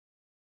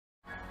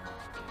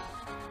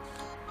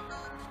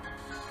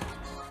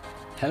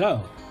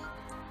Hello,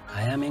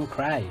 I am in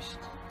Christ.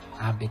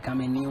 I've become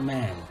a new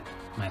man.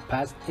 My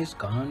past is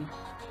gone.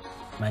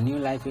 My new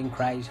life in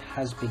Christ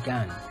has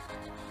begun.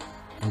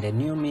 And the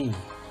new me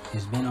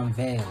is being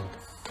unveiled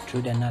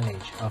through the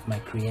knowledge of my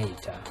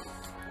Creator.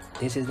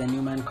 This is the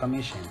New Man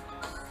Commission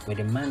with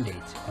the mandate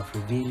of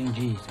revealing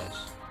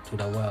Jesus to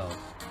the world,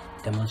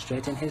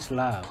 demonstrating His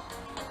love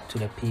to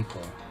the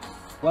people.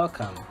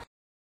 Welcome.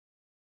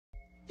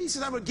 He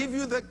said, I will give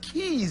you the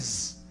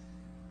keys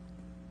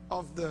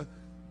of the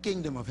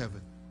kingdom of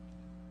heaven.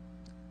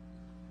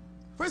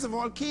 First of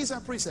all, keys are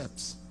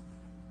precepts.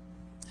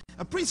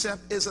 A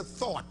precept is a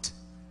thought.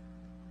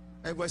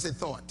 Everybody say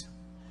thought.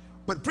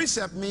 But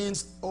precept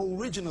means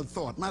original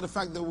thought. Matter of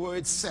fact, the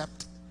word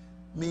sept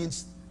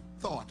means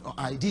thought or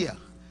idea.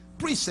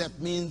 Precept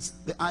means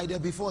the idea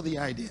before the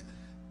idea.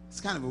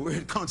 It's kind of a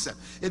weird concept.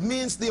 It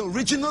means the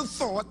original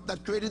thought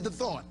that created the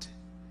thought.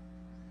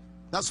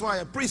 That's why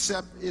a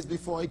precept is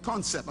before a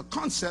concept. A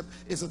concept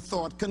is a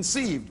thought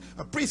conceived.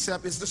 A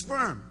precept is the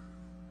sperm.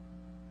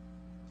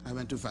 I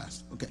went too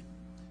fast. Okay.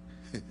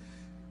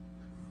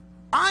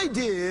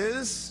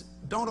 Ideas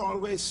don't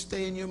always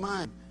stay in your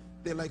mind.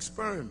 They're like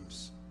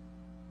sperms.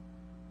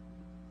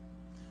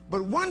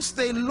 But once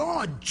they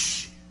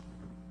lodge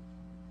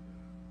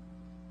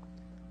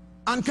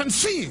and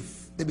conceive,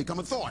 they become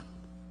a thought.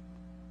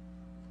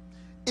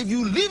 If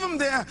you leave them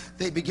there,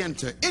 they begin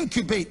to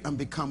incubate and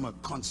become a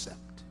concept.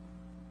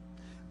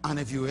 And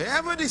if you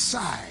ever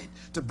decide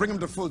to bring them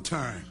to full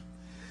term,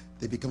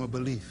 they become a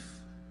belief.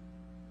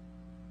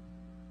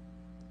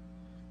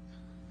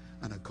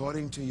 And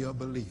according to your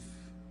belief,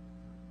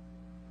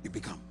 you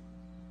become.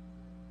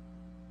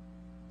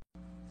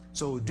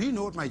 So do you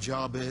know what my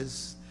job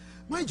is?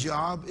 My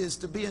job is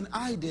to be an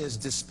ideas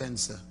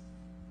dispenser.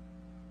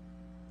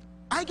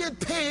 I get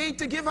paid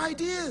to give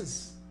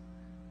ideas.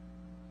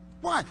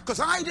 Why?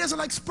 Because ideas are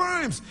like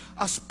sperms.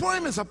 A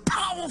sperm is a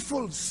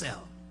powerful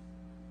cell.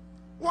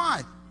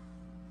 Why?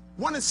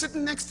 One is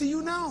sitting next to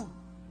you now.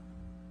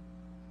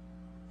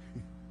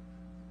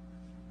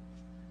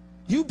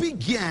 You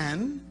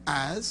began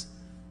as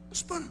a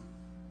sperm.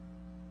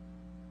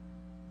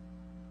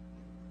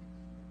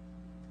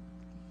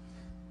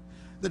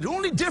 The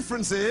only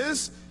difference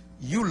is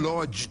you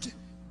lodged.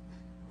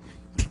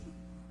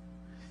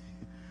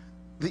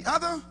 The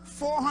other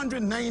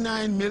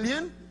 499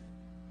 million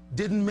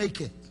didn't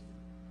make it.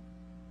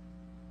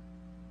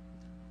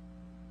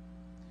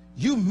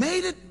 You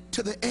made it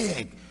to the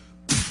egg.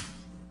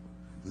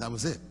 That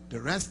was it.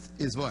 The rest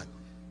is what?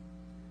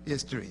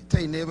 History. Tell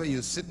your neighbor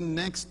you're sitting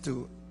next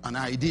to an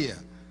idea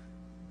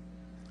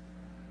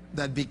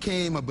that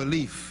became a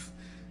belief.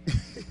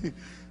 You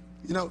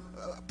know,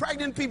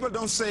 pregnant people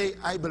don't say,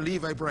 I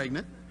believe I'm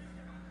pregnant.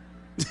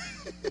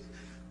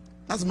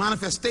 That's a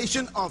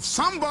manifestation of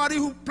somebody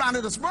who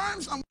planted a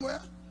sperm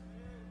somewhere.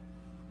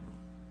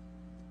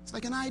 It's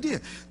like an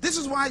idea. This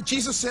is why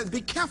Jesus said,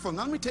 be careful.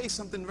 Now let me tell you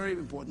something very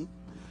important.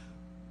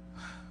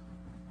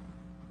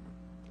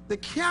 The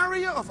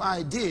carrier of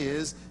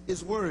ideas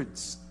is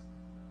words.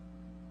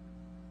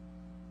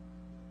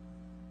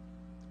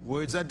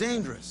 Words are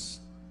dangerous.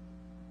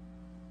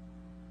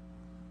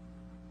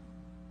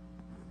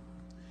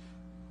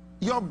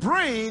 Your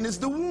brain is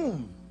the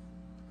womb.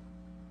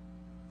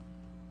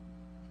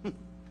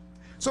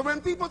 So when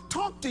people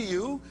talk to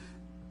you,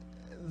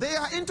 they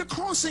are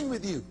intercrossing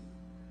with you.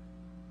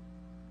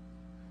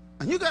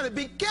 And you got to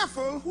be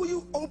careful who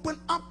you open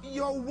up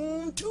your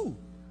womb to.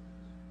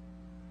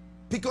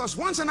 Because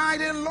once an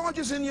idea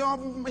lodges in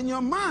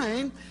your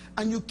mind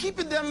and you keep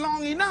it there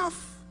long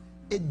enough,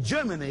 it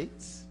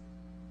germinates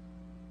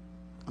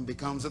and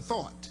becomes a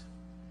thought.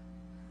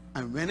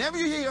 And whenever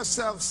you hear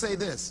yourself say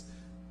this,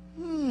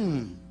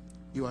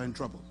 you are in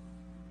trouble.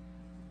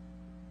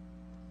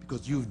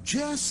 Because you've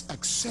just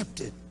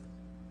accepted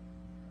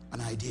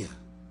an idea.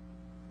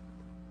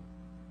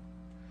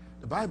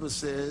 The Bible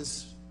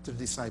says to the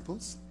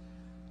disciples,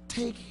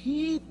 take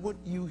heed what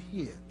you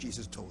hear,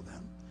 Jesus told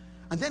them.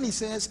 And then he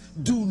says,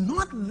 do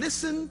not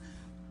listen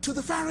to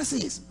the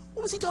Pharisees.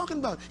 What was he talking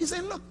about? He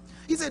said, look,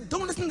 he said,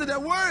 don't listen to their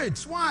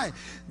words. Why?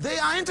 They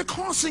are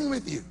intercrossing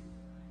with you.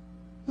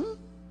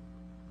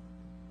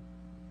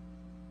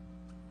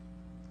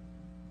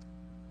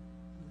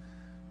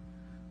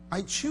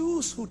 I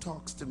choose who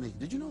talks to me.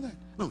 Did you know that?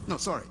 No,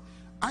 sorry.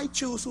 I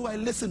choose who I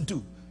listen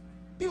to.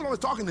 People are always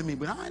talking to me,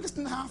 but I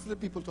listen to half of the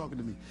people talking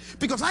to me.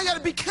 Because I got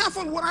to be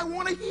careful what I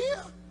want to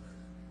hear.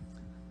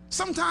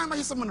 Sometimes I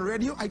hear something on the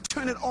radio, I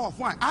turn it off.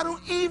 Why? I don't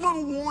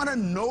even want to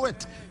know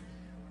it.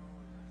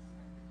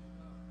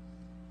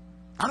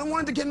 I don't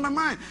want it to get in my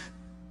mind.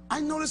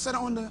 I noticed that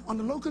on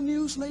the local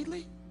news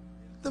lately,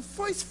 the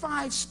first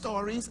 5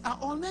 stories are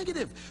all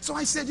negative. So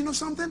I said, you know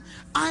something?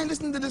 I ain't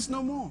listening to this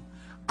no more.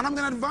 And I'm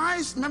going to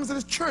advise members of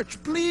this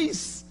church,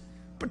 please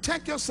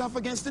protect yourself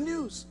against the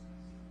news.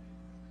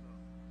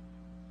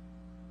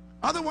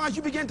 Otherwise,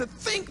 you begin to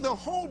think the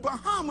whole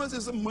Bahamas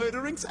is a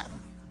murdering Sabbath.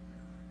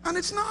 And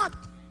it's not.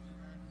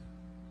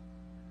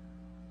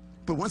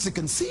 But once it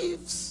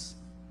conceives,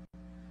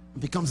 it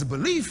becomes a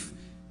belief,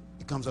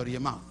 it comes out of your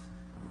mouth.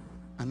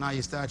 And now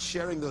you start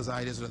sharing those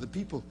ideas with other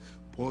people.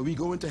 Boy, we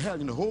go into hell.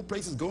 You know, the whole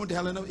place is going to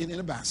hell in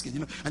a basket. You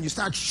know, and you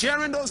start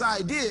sharing those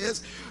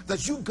ideas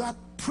that you got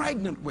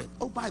pregnant with.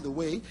 Oh, by the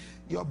way,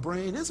 your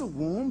brain is a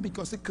womb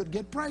because it could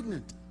get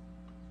pregnant.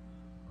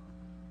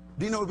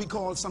 Do you know what we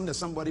call something that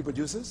somebody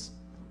produces?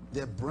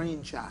 Their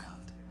brainchild.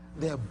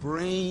 Their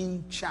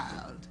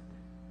brainchild.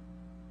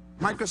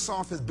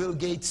 Microsoft is Bill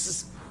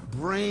Gates'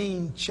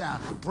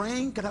 brainchild.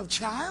 Brain could have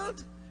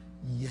child?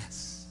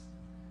 Yes.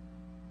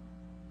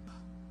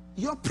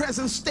 Your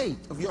present state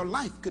of your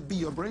life could be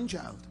your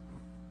brainchild.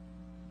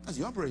 That's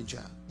your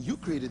brainchild. You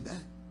created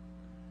that.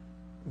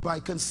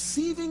 By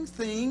conceiving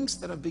things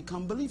that have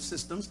become belief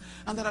systems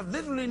and that have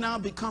literally now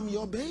become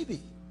your baby.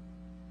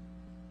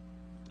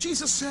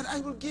 Jesus said, I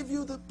will give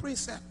you the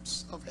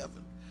precepts of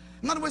heaven.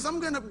 In other words, I'm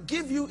going to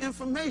give you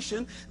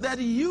information that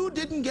you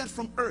didn't get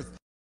from earth.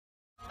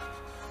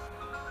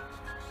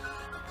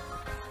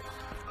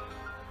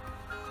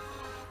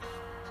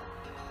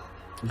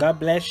 God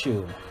bless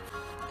you.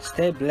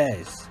 Stay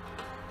blessed.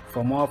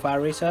 For more of our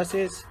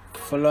resources,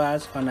 follow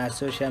us on our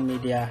social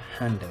media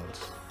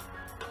handles.